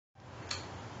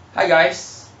Hi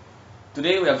guys,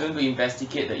 today we are going to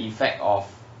investigate the effect of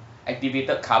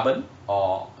activated carbon,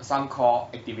 or some call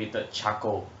activated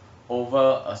charcoal,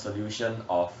 over a solution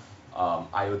of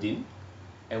iodine,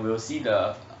 and we'll see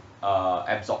the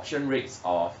absorption rates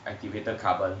of activated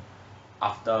carbon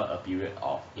after a period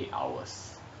of 8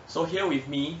 hours. So here with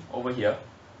me over here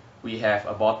we have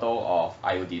a bottle of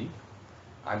iodine.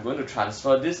 I'm going to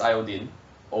transfer this iodine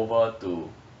over to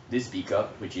this beaker,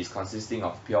 which is consisting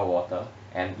of pure water,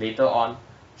 and later on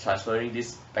transferring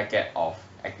this packet of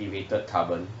activated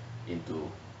carbon into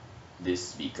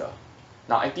this beaker.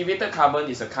 Now, activated carbon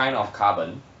is a kind of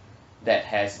carbon that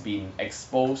has been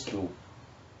exposed to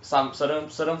some certain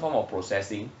form of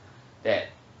processing that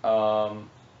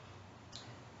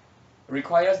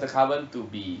requires the carbon to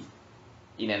be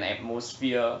in an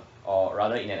atmosphere, or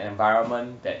rather in an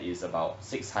environment that is about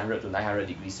 600 to 900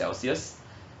 degrees Celsius,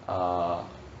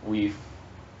 with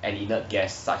an inert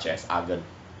gas such as argon.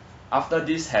 After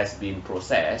this has been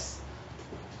processed,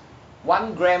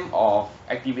 1 gram of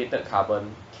activated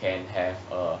carbon can have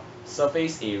a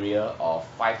surface area of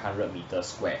 500 meters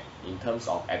square in terms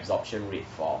of absorption rate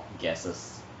for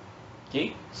gases.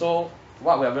 Okay, so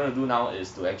what we are going to do now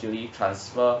is to actually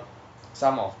transfer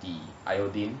some of the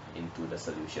iodine into the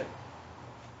solution.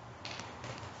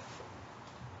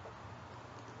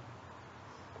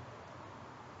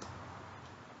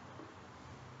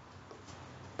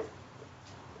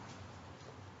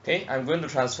 Okay, I'm going to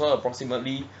transfer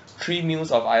approximately 3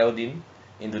 ml of iodine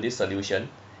into this solution,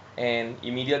 and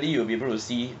immediately you'll be able to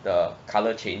see the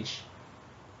color change.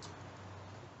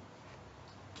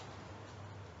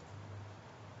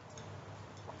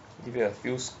 Give it a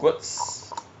few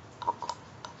squirts.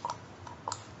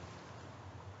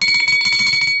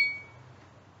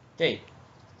 Okay,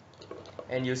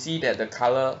 and you see that the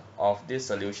color of this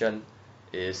solution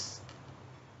is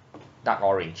dark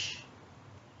orange.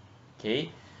 Okay,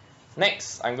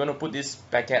 next I'm going to put this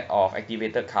packet of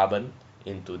activated carbon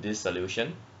into this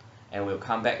solution, and we'll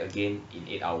come back again in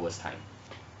 8 hours time.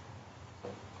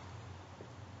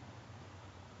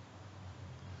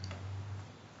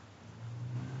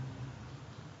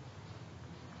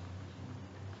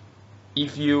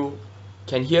 If you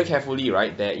can hear carefully,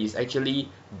 right, there is actually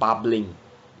bubbling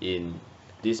in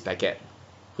this packet,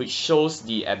 which shows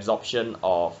the absorption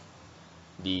of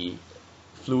the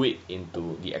fluid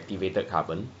into the activated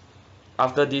carbon.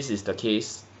 After this is the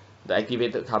case, the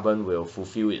activated carbon will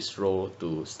fulfill its role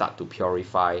to start to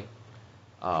purify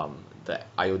the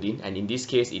iodine, and in this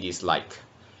case it is like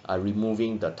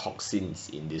removing the toxins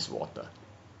in this water.